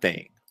one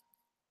thing,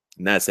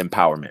 and that's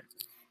empowerment.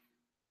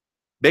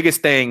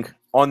 Biggest thing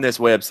on this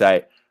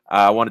website,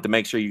 I wanted to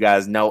make sure you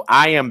guys know,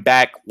 I am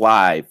back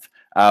live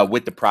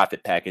with the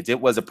profit package.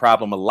 It was a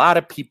problem. A lot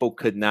of people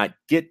could not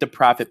get the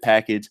profit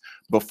package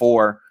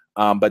before,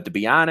 but to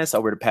be honest,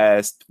 over the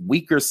past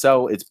week or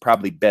so, it's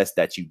probably best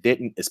that you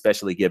didn't,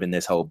 especially given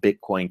this whole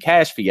Bitcoin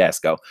Cash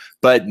fiasco.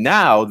 But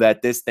now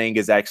that this thing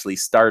is actually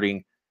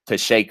starting to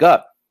shake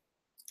up,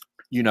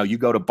 you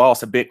go to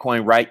Boss of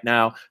Bitcoin right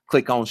now,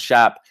 click on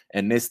shop,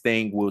 and this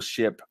thing will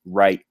ship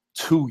right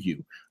to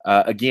you.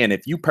 Again,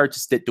 if you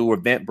purchased it through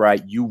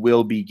Eventbrite, you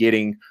will be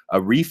getting a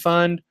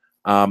refund.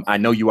 I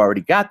know you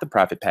already got the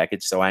profit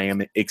package, so I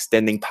am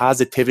extending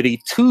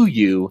positivity to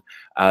you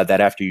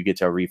that after you get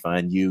your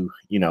refund, you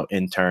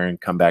in turn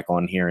come back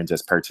on here and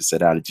just purchase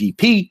it out of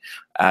GP,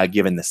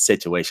 given the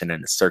situation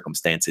and the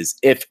circumstances.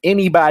 If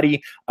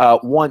anybody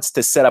wants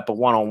to set up a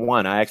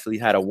one-on-one, I actually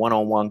had a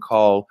one-on-one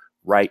call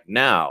right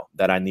now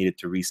that I needed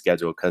to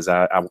reschedule because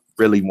I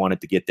really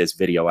wanted to get this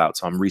video out.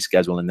 So I'm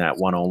rescheduling that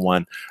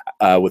one-on-one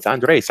with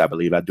Andres, I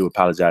believe. I do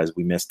apologize.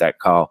 We missed that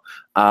call.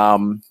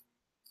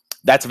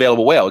 That's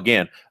available. Well,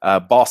 again,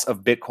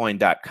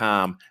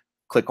 bossofbitcoin.com,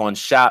 click on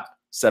shop,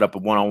 set up a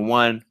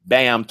one-on-one,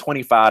 bam,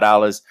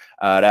 $25.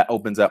 That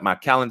opens up my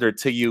calendar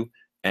to you,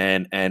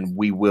 and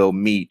we will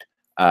meet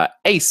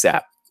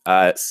ASAP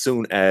as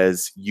soon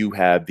as you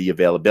have the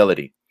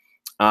availability.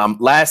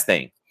 Last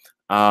thing.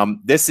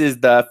 This is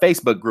the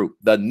Facebook group,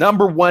 the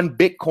 #1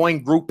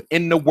 Bitcoin group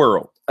in the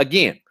world.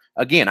 Again,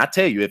 I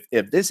tell you,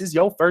 if this is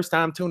your first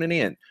time tuning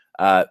in,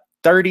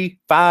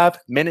 35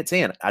 minutes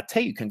in, I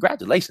tell you,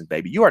 congratulations,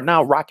 baby. You are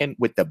now rocking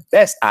with the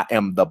best. I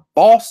am the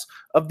boss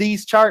of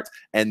these charts,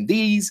 and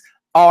these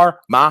are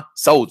my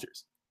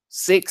soldiers.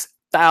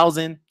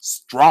 6,000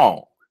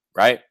 strong,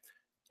 right?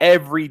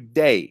 Every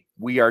day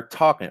we are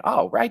talking.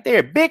 Oh, right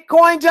there,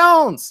 Bitcoin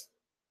Jones.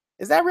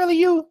 Is that really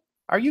you?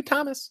 Are you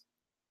Thomas?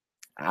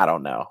 I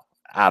don't know.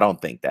 I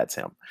don't think that's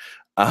him.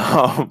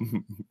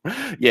 Um,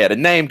 yeah, the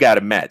name got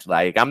to match.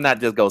 Like, I'm not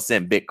just gonna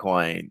send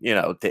Bitcoin,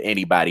 to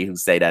anybody who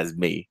say that's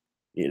me.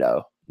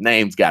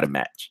 Names got to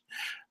match.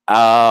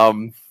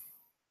 Um,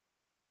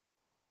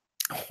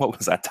 what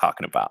was I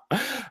talking about?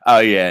 Oh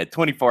yeah,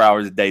 24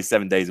 hours a day,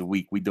 7 days a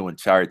week. We doing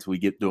charts. We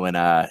get doing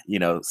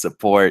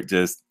support,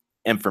 just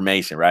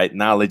information, right?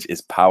 Knowledge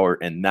is power,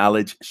 and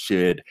knowledge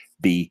should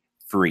be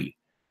free.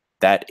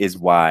 That is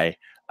why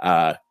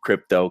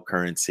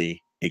cryptocurrency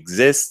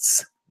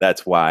exists.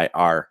 That's why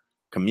our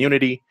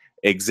community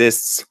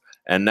exists,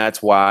 and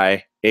that's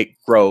why it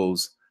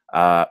grows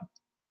by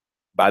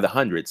the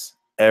hundreds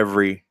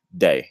every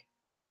day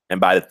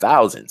and by the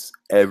thousands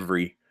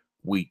every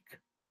week,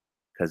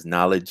 because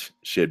knowledge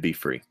should be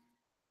free.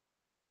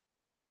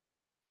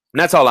 And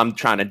that's all I'm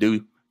trying to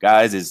do,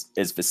 guys,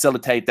 is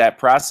facilitate that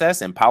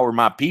process, empower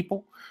my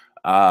people,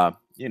 and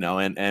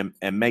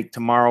make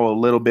tomorrow a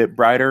little bit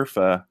brighter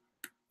for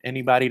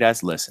anybody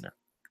that's listening.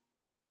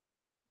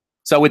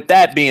 So with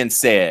that being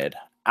said,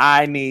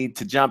 I need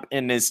to jump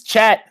in this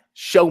chat,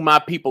 show my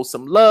people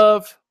some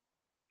love.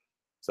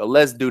 So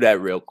let's do that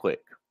real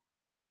quick.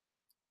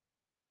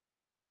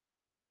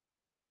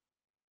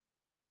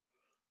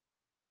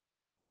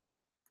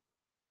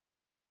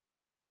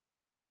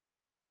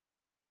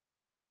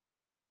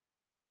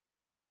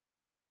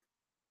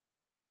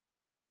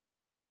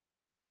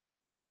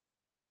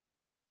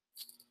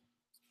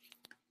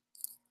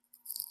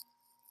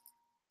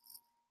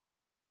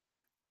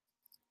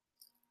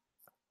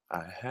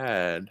 I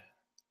had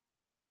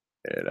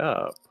it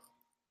up.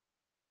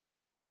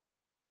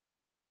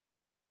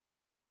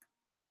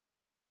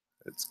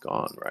 It's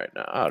gone right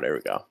now. Oh, there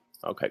we go.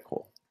 Okay,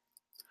 cool.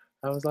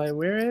 I was like,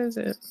 where is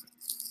it?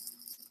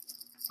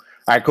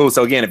 All right, cool.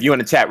 So again, if you're in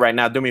the chat right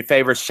now, do me a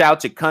favor,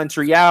 shout your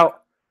country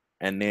out,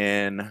 and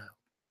then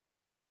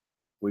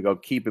we go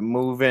keep it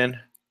moving,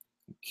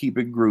 keep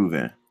it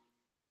grooving.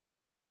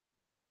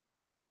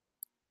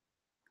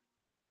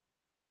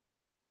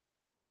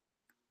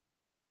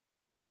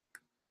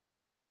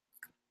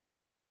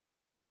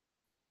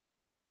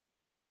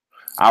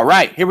 All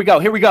right, here we go.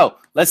 Here we go.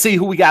 Let's see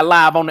who we got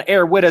live on the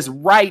air with us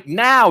right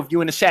now. If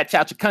you in the chat,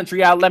 shout your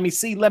country out. Let me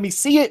see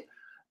it.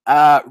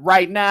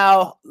 Right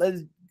now,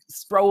 let's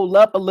scroll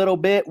up a little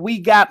bit. We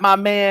got my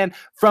man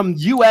from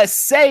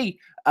USA.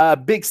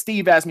 Big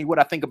Steve asked me what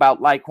I think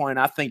about Litecoin.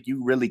 I think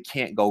you really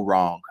can't go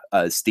wrong,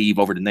 Steve.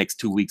 Over the next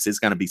 2 weeks, it's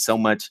going to be so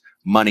much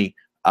money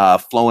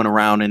flowing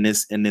around in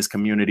this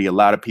community. A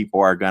lot of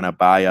people are going to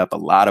buy up a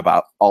lot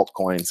of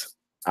altcoins.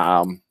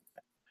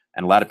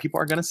 And a lot of people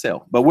are going to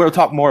sell, but we'll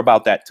talk more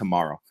about that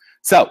tomorrow.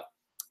 So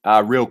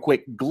real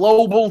quick,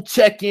 global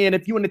check-in.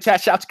 If you in the chat,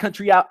 shout your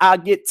country out. I'll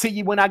get to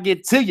you when I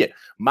get to you.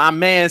 My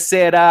man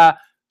said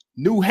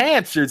New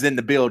Hampshire's in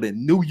the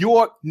building. New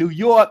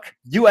York,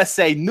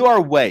 USA,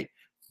 Norway,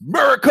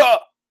 America,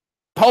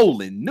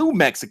 Poland, New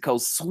Mexico,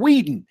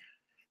 Sweden,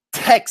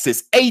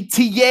 Texas,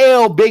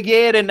 ATL, Big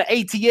Ed and the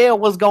ATL.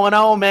 What's going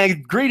on,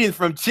 man? Greetings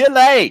from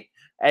Chile.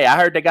 Hey, I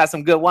heard they got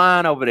some good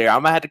wine over there.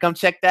 I'm going to have to come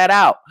check that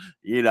out,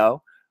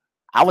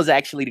 I was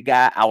actually the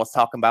guy I was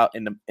talking about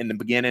in the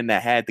beginning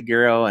that had the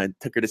girl and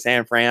took her to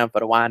San Fran for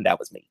the wine. That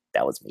was me.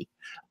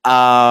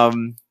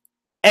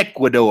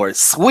 Ecuador,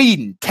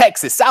 Sweden,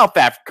 Texas, South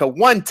Africa,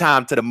 one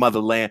time to the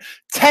motherland,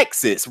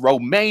 Texas,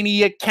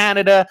 Romania,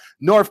 Canada,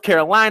 North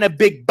Carolina,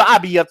 Big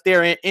Bobby up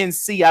there in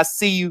NC. I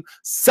see you.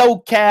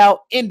 SoCal,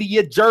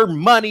 India,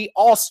 Germany,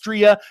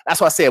 Austria.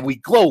 That's why I said we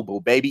global,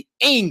 baby.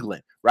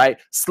 England, right?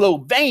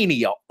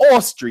 Slovenia,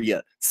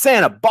 Austria,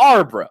 Santa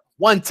Barbara.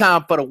 One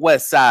time for the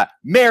West Side.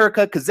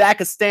 America,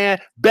 Kazakhstan,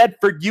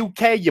 Bedford,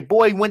 UK. Your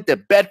boy went to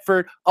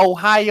Bedford,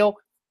 Ohio,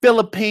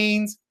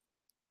 Philippines.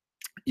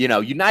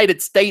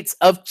 United States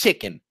of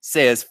Chicken,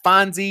 says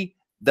Fonzie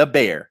the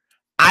Bear.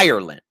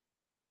 Ireland,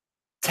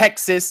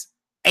 Texas,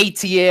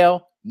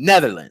 ATL,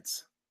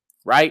 Netherlands,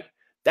 right?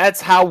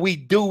 That's how we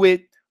do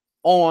it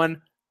on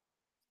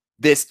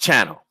this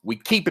channel. We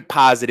keep it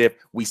positive.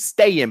 We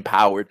stay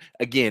empowered.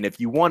 Again, if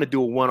you want to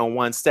do a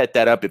one-on-one, set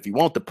that up. If you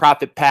want the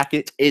profit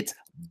package, it's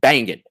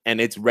banging and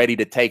it's ready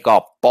to take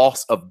off.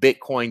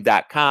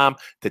 bossofbitcoin.com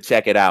to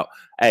check it out.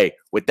 Hey,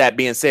 with that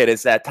being said,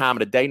 it's that time of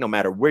the day. No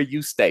matter where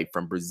you stay,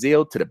 from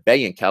Brazil to the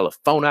Bay in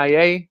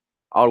California,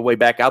 all the way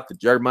back out to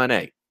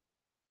Germany.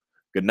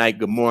 Good night,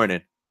 good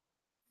morning,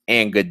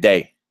 and good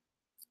day.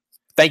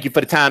 Thank you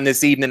for the time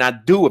this evening. I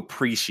do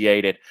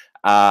appreciate it.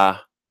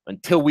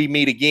 Until we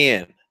meet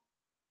again,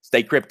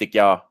 stay cryptic,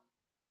 y'all.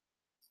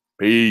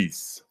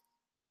 Peace.